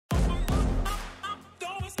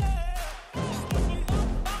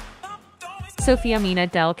Sofia Mina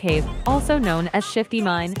Delle, also known as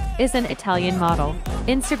Shiftymine, is an Italian model,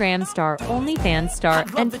 Instagram star, OnlyFans star,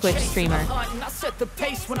 and Twitch streamer.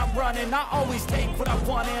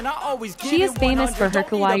 She is famous for her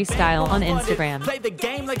kawaii style on Instagram.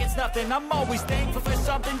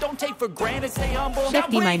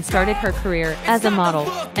 Shiftymine started her career as a model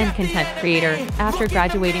and content creator after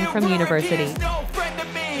graduating from university.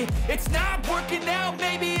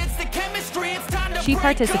 She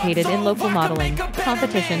participated in local modeling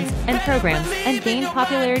competitions and programs and gained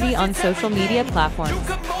popularity on social media platforms.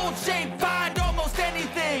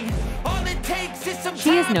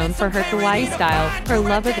 She is known for her kawaii style, her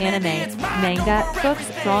love of anime, manga, books,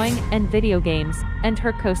 drawing, and video games, and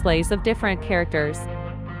her cosplays of different characters.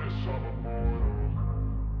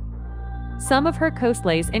 Some of her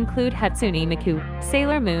cosplays include Hatsune Miku,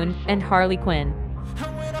 Sailor Moon, and Harley Quinn.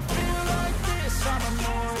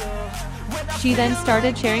 She then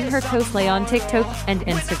started sharing her cosplay on TikTok and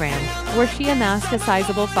Instagram, where she amassed a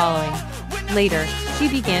sizable following. Later, she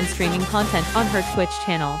began streaming content on her Twitch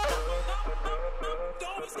channel.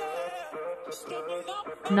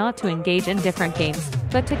 Not to engage in different games,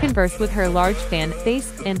 but to converse with her large fan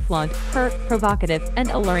base and flaunt her provocative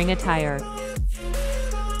and alluring attire.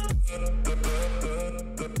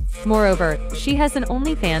 Moreover, she has an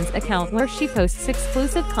OnlyFans account where she posts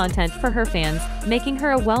exclusive content for her fans, making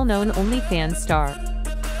her a well-known OnlyFans star.